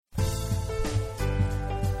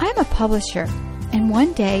I'm a publisher, and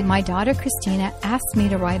one day my daughter Christina asked me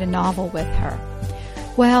to write a novel with her.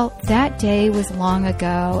 Well, that day was long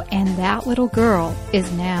ago, and that little girl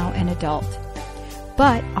is now an adult.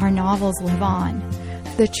 But our novels live on.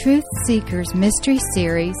 The Truth Seekers Mystery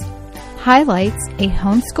Series highlights a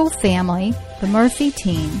homeschool family, the Murphy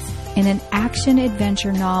teens, in an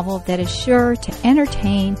action-adventure novel that is sure to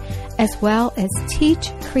entertain as well as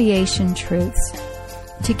teach creation truths.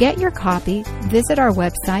 To get your copy, visit our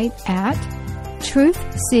website at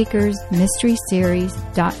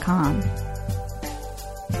truthseekersmysteryseries.com.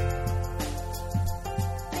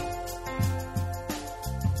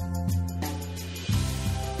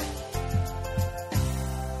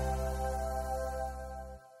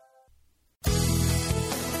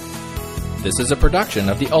 This is a production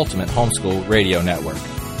of the Ultimate Homeschool Radio Network.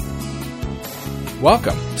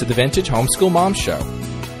 Welcome to the Vintage Homeschool Mom Show.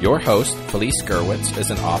 Your host, Felice Gerwitz, is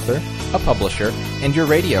an author, a publisher, and your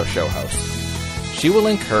radio show host. She will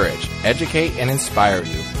encourage, educate, and inspire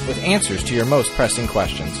you with answers to your most pressing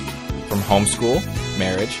questions from homeschool,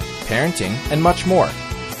 marriage, parenting, and much more.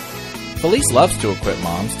 Felice loves to equip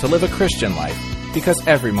moms to live a Christian life because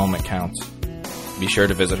every moment counts. Be sure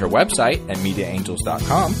to visit her website at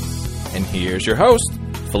mediaangels.com. And here's your host,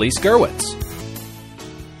 Felice Gerwitz.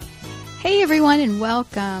 Hey everyone, and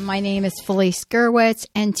welcome. My name is Felice Gerwitz,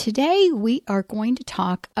 and today we are going to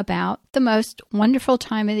talk about the most wonderful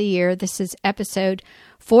time of the year. This is episode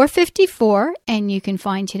 454, and you can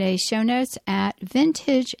find today's show notes at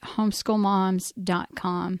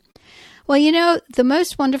vintagehomeschoolmoms.com. Well, you know, the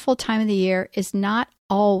most wonderful time of the year is not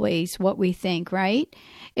always what we think, right?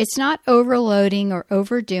 It's not overloading or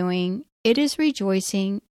overdoing. It is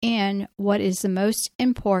rejoicing in what is the most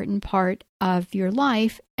important part of your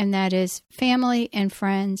life, and that is family and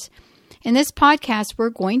friends. In this podcast, we're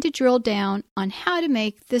going to drill down on how to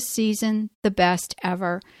make this season the best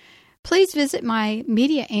ever. Please visit my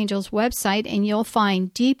Media Angels website, and you'll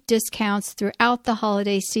find deep discounts throughout the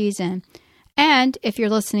holiday season. And if you're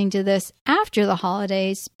listening to this after the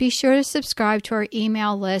holidays, be sure to subscribe to our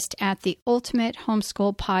email list at the Ultimate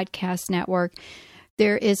Homeschool Podcast Network.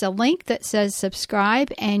 There is a link that says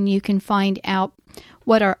subscribe, and you can find out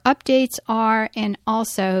what our updates are and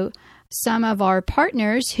also some of our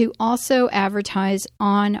partners who also advertise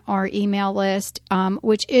on our email list,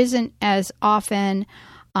 which isn't as often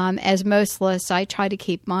as most lists. I try to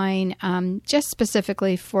keep mine just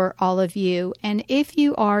specifically for all of you. And if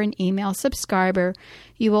you are an email subscriber,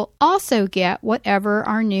 you will also get whatever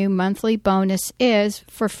our new monthly bonus is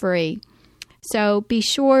for free. So be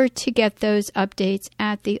sure to get those updates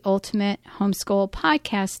at the Ultimate Homeschool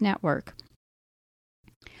Podcast Network.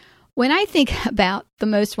 When I think about the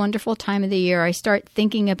most wonderful time of the year, I start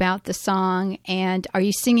thinking about the song, and are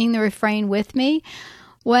you singing the refrain with me?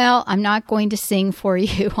 Well, I'm not going to sing for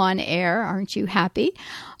you on air. Aren't you happy?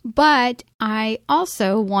 But I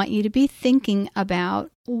also want you to be thinking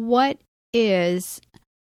about what is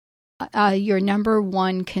your number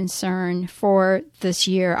one concern for this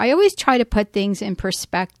year. I always try to put things in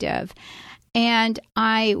perspective, and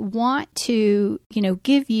I want to,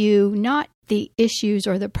 give you not the issues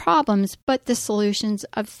or the problems, but the solutions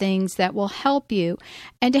of things that will help you,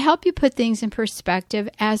 and to help you put things in perspective,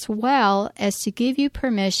 as well as to give you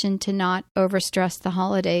permission to not overstress the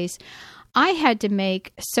holidays. I had to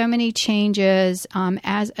make so many changes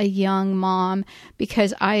as a young mom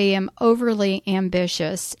because I am overly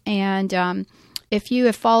ambitious. And if you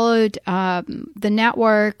have followed the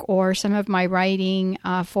network or some of my writing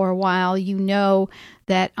for a while, you know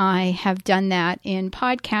that I have done that in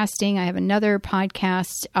podcasting. I have another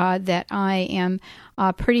podcast that I am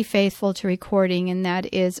pretty faithful to recording, and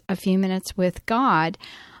that is A Few Minutes with God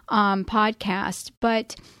podcast.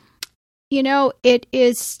 But it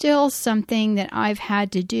is still something that I've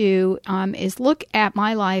had to do, is look at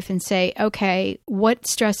my life and say, okay, what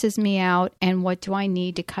stresses me out and what do I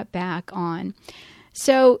need to cut back on?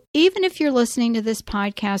 So even if you're listening to this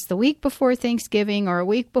podcast the week before Thanksgiving or a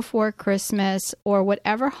week before Christmas or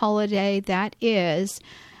whatever holiday that is,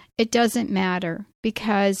 it doesn't matter,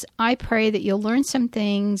 because I pray that you'll learn some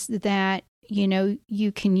things that,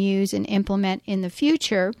 you can use and implement in the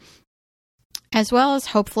future, as well as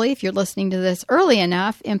hopefully, if you're listening to this early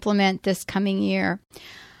enough, implement this coming year.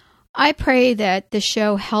 I pray that the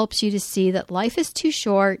show helps you to see that life is too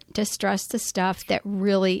short to stress the stuff that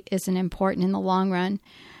really isn't important in the long run.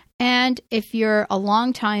 And if you're a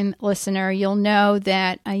longtime listener, you'll know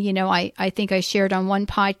that, I think I shared on one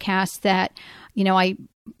podcast that, I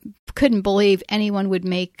couldn't believe anyone would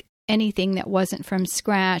make anything that wasn't from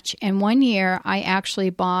scratch. And one year I actually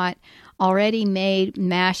bought already made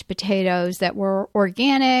mashed potatoes that were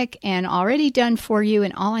organic and already done for you,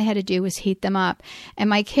 and all I had to do was heat them up. And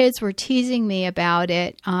my kids were teasing me about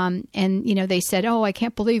it, and they said, "Oh, I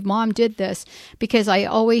can't believe Mom did this," because I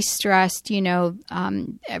always stressed,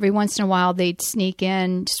 every once in a while they'd sneak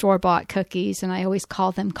in store-bought cookies, and I always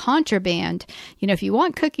call them contraband. If you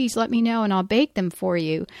want cookies, let me know and I'll bake them for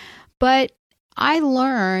you. But I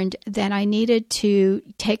learned that I needed to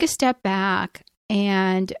take a step back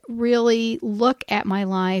and really look at my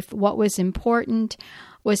life. What was important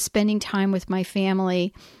was spending time with my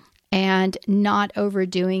family and not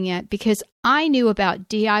overdoing it, because I knew about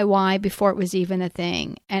DIY before it was even a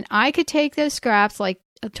thing. And I could take those scraps like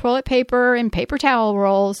toilet paper and paper towel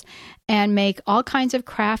rolls and make all kinds of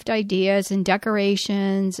craft ideas and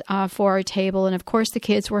decorations for our table. And of course, the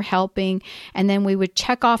kids were helping. And then we would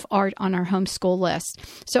check off art on our homeschool list.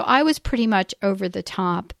 So I was pretty much over the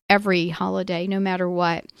top every holiday, no matter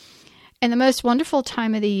what. And the most wonderful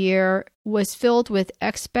time of the year was filled with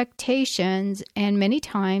expectations, and many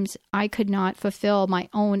times I could not fulfill my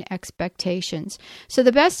own expectations. So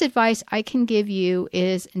the best advice I can give you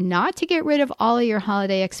is not to get rid of all of your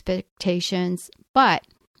holiday expectations, but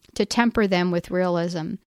to temper them with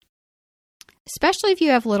realism. Especially if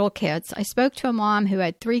you have little kids. I spoke to a mom who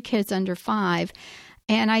had 3 kids under 5,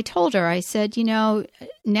 and I told her, I said,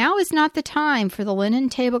 now is not the time for the linen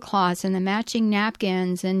tablecloths and the matching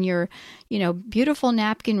napkins and your, beautiful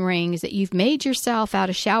napkin rings that you've made yourself out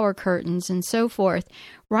of shower curtains and so forth.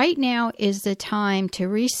 Right now is the time to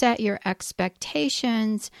reset your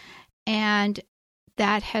expectations, and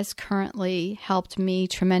that has currently helped me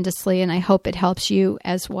tremendously, and I hope it helps you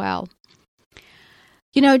as well.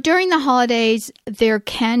 During the holidays, there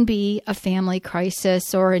can be a family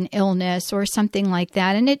crisis or an illness or something like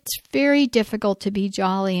that, and it's very difficult to be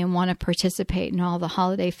jolly and want to participate in all the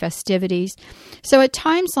holiday festivities. So at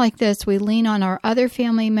times like this, we lean on our other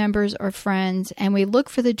family members or friends, and we look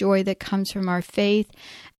for the joy that comes from our faith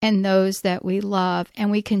and those that we love,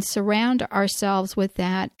 and we can surround ourselves with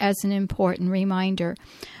that as an important reminder.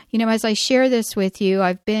 As I share this with you,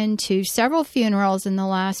 I've been to several funerals in the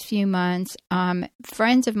last few months,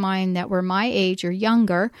 friends of mine that were my age or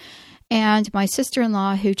younger, and my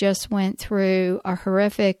sister-in-law who just went through a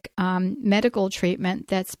horrific medical treatment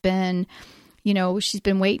that's been, she's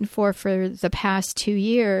been waiting for the past 2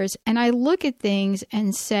 years. And I look at things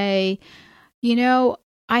and say,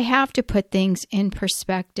 I have to put things in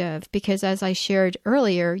perspective because, as I shared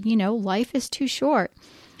earlier, life is too short.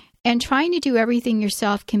 And trying to do everything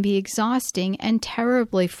yourself can be exhausting and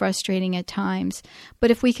terribly frustrating at times.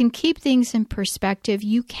 But if we can keep things in perspective,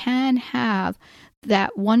 you can have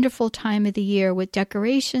that wonderful time of the year with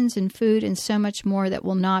decorations and food and so much more that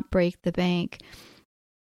will not break the bank.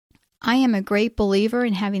 I am a great believer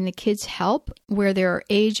in having the kids help where there are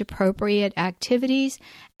age-appropriate activities,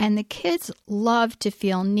 and the kids love to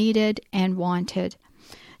feel needed and wanted.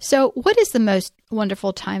 So what is the most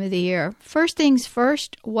wonderful time of the year? First things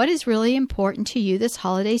first, what is really important to you this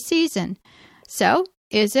holiday season? So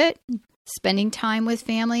is it spending time with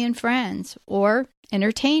family and friends, or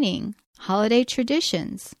entertaining, holiday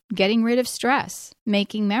traditions, getting rid of stress,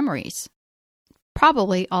 making memories?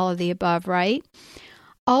 Probably all of the above, right?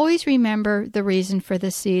 Always remember the reason for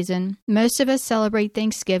this season. Most of us celebrate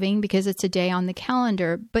Thanksgiving because it's a day on the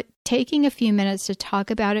calendar, but taking a few minutes to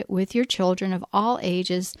talk about it with your children of all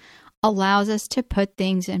ages allows us to put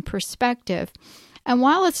things in perspective. And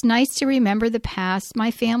while it's nice to remember the past,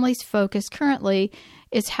 my family's focus currently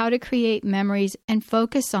is how to create memories and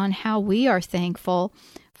focus on how we are thankful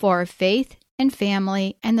for our faith and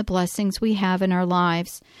family and the blessings we have in our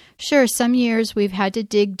lives. Sure, some years we've had to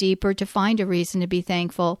dig deeper to find a reason to be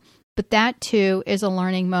thankful, but that too is a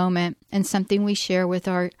learning moment and something we share with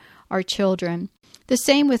our children. The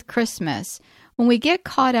same with Christmas. When we get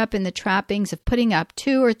caught up in the trappings of putting up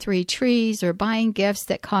 2 or 3 trees or buying gifts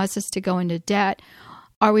that cause us to go into debt,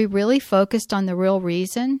 are we really focused on the real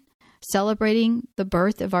reason, celebrating the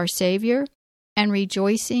birth of our Savior and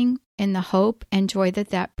rejoicing in the hope and joy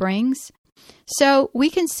that brings? So we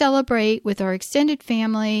can celebrate with our extended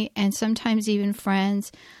family and sometimes even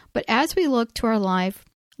friends, but as we look to our life,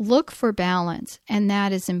 look for balance, and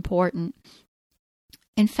that is important.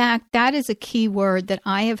 In fact, that is a key word that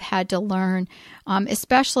I have had to learn,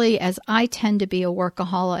 especially as I tend to be a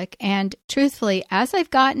workaholic. And truthfully, as I've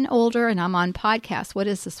gotten older and I'm on podcasts, what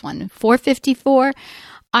is this one, 454,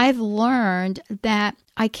 I've learned that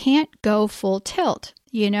I can't go full tilt,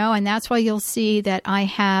 and that's why you'll see that I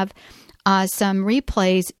have some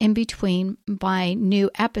replays in between my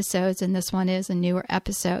new episodes, and this one is a newer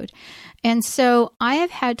episode. And so I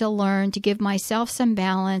have had to learn to give myself some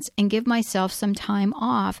balance and give myself some time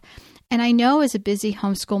off. And I know as a busy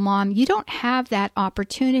homeschool mom, you don't have that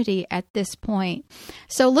opportunity at this point.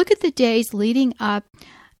 So look at the days leading up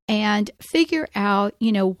and figure out,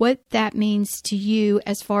 what that means to you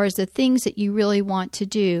as far as the things that you really want to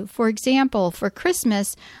do. For example, for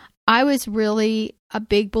Christmas, I was really a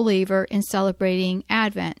big believer in celebrating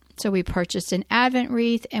Advent. So we purchased an Advent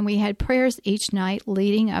wreath and we had prayers each night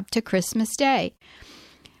leading up to Christmas Day.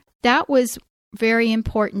 That was very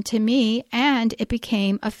important to me, and it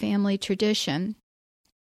became a family tradition.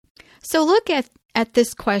 So look at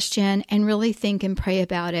this question and really think and pray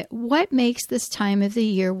about it. What makes this time of the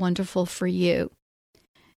year wonderful for you?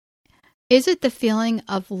 Is it the feeling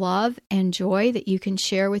of love and joy that you can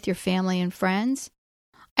share with your family and friends?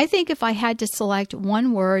 I think if I had to select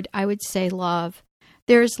one word, I would say love.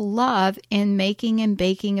 There's love in making and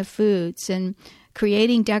baking of foods and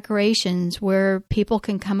creating decorations where people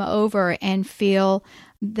can come over and feel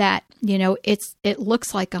that, it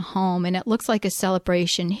looks like a home and it looks like a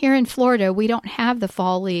celebration. Here in Florida, we don't have the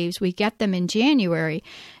fall leaves. We get them in January.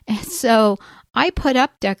 And so I put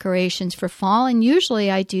up decorations for fall, and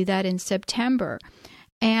usually I do that in September.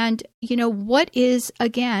 And, what is,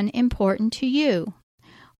 again, important to you?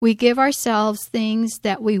 We give ourselves things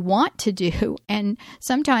that we want to do, and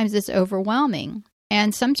sometimes it's overwhelming.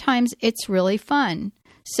 And sometimes it's really fun.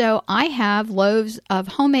 So I have loaves of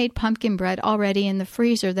homemade pumpkin bread already in the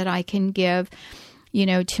freezer that I can give,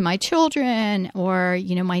 to my children or,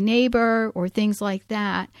 my neighbor or things like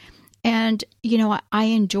that. And, I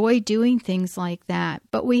enjoy doing things like that,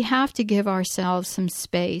 but we have to give ourselves some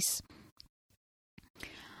space.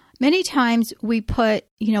 Many times we put,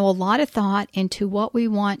 a lot of thought into what we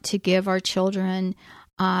want to give our children,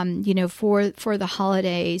 for the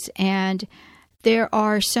holidays. And there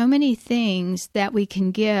are so many things that we can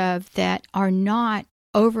give that are not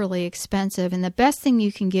overly expensive. And the best thing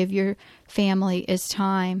you can give your family is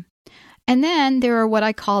time. And then there are what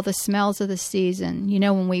I call the smells of the season.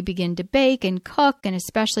 When we begin to bake and cook, and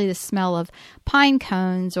especially the smell of pine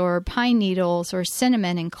cones or pine needles or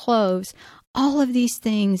cinnamon and cloves, all of these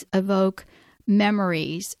things evoke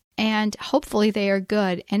memories. And hopefully they are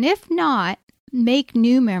good. And if not, make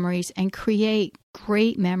new memories and create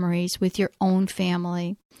great memories with your own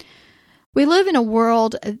family. We live in a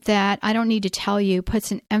world that, I don't need to tell you,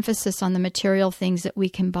 puts an emphasis on the material things that we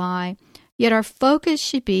can buy. Yet our focus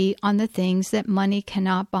should be on the things that money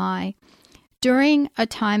cannot buy. During a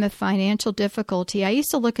time of financial difficulty, I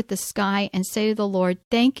used to look at the sky and say to the Lord,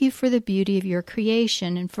 thank you for the beauty of your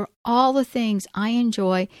creation and for all the things I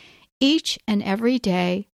enjoy each and every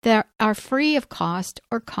day that are free of cost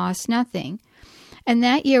or cost nothing. And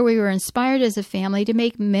that year we were inspired as a family to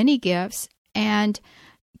make many gifts and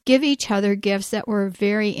give each other gifts that were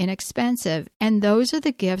very inexpensive. And those are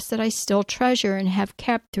the gifts that I still treasure and have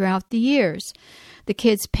kept throughout the years. The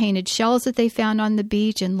kids painted shells that they found on the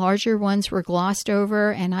beach, and larger ones were glossed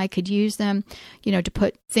over, and I could use them, to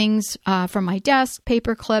put things from my desk,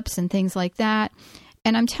 paper clips and things like that.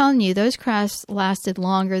 And I'm telling you, those crafts lasted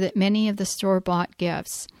longer than many of the store-bought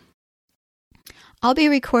gifts. I'll be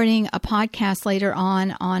recording a podcast later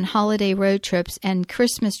on holiday road trips and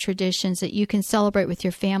Christmas traditions that you can celebrate with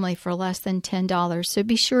your family for less than $10. So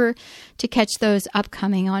be sure to catch those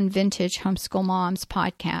upcoming on Vintage Homeschool Moms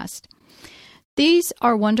podcast. These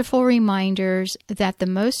are wonderful reminders that the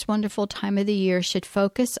most wonderful time of the year should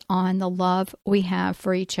focus on the love we have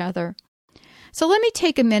for each other. So let me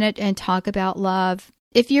take a minute and talk about love.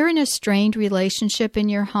 If you're in a strained relationship in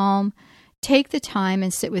your home, take the time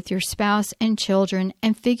and sit with your spouse and children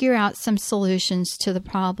and figure out some solutions to the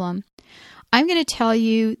problem. I'm going to tell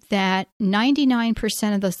you that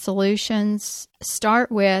 99% of the solutions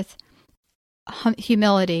start with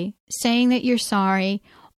humility, saying that you're sorry,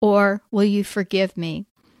 or will you forgive me?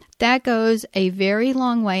 That goes a very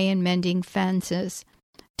long way in mending fences.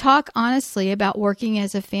 Talk honestly about working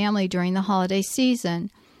as a family during the holiday season,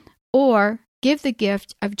 or give the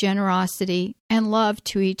gift of generosity and love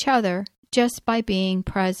to each other just by being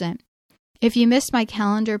present. If you missed my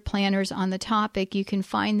calendar planners on the topic, you can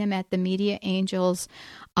find them at the Media Angels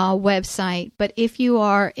website. But if you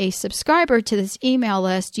are a subscriber to this email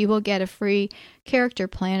list, you will get a free character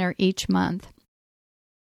planner each month.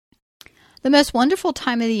 The most wonderful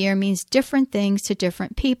time of the year means different things to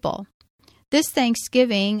different people. This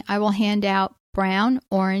Thanksgiving, I will hand out brown,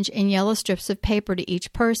 orange, and yellow strips of paper to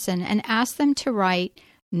each person and ask them to write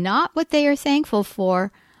not what they are thankful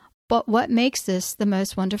for, but what makes this the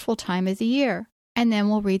most wonderful time of the year. And then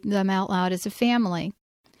we'll read them out loud as a family.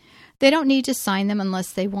 They don't need to sign them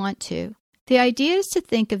unless they want to. The idea is to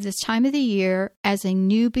think of this time of the year as a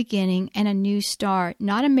new beginning and a new start,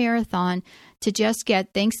 not a marathon to just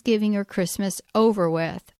get Thanksgiving or Christmas over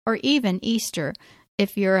with, or even Easter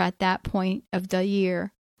if you're at that point of the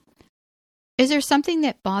year. Is there something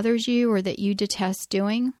that bothers you or that you detest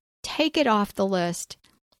doing? Take it off the list.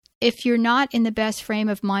 If you're not in the best frame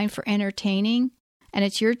of mind for entertaining, and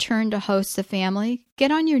it's your turn to host the family,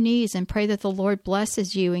 get on your knees and pray that the Lord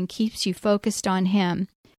blesses you and keeps you focused on Him.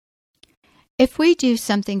 If we do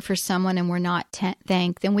something for someone and we're not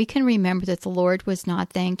thanked, then we can remember that the Lord was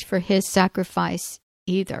not thanked for His sacrifice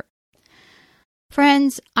either.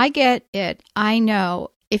 Friends, I get it. I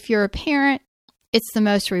know. If you're a parent, it's the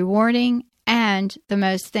most rewarding and the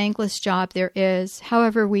most thankless job there is.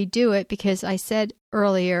 However, we do it because I said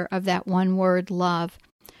earlier of that one word, love.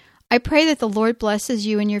 I pray that the Lord blesses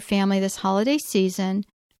you and your family this holiday season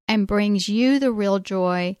and brings you the real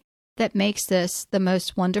joy that makes this the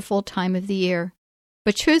most wonderful time of the year.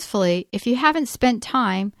 But truthfully, if you haven't spent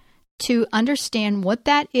time to understand what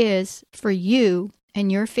that is for you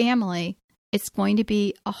and your family, it's going to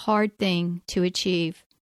be a hard thing to achieve.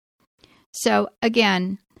 So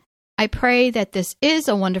again, I pray that this is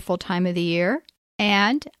a wonderful time of the year,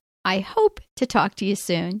 and I hope to talk to you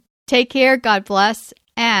soon. Take care, God bless,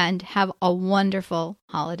 and have a wonderful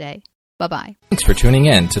holiday. Bye-bye. Thanks for tuning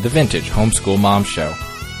in to the Vintage Homeschool Mom Show.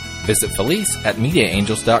 Visit Felice at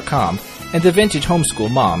MediaAngels.com and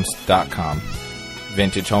TheVintageHomeschoolMoms.com.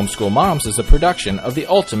 Vintage Homeschool Moms is a production of the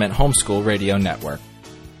Ultimate Homeschool Radio Network.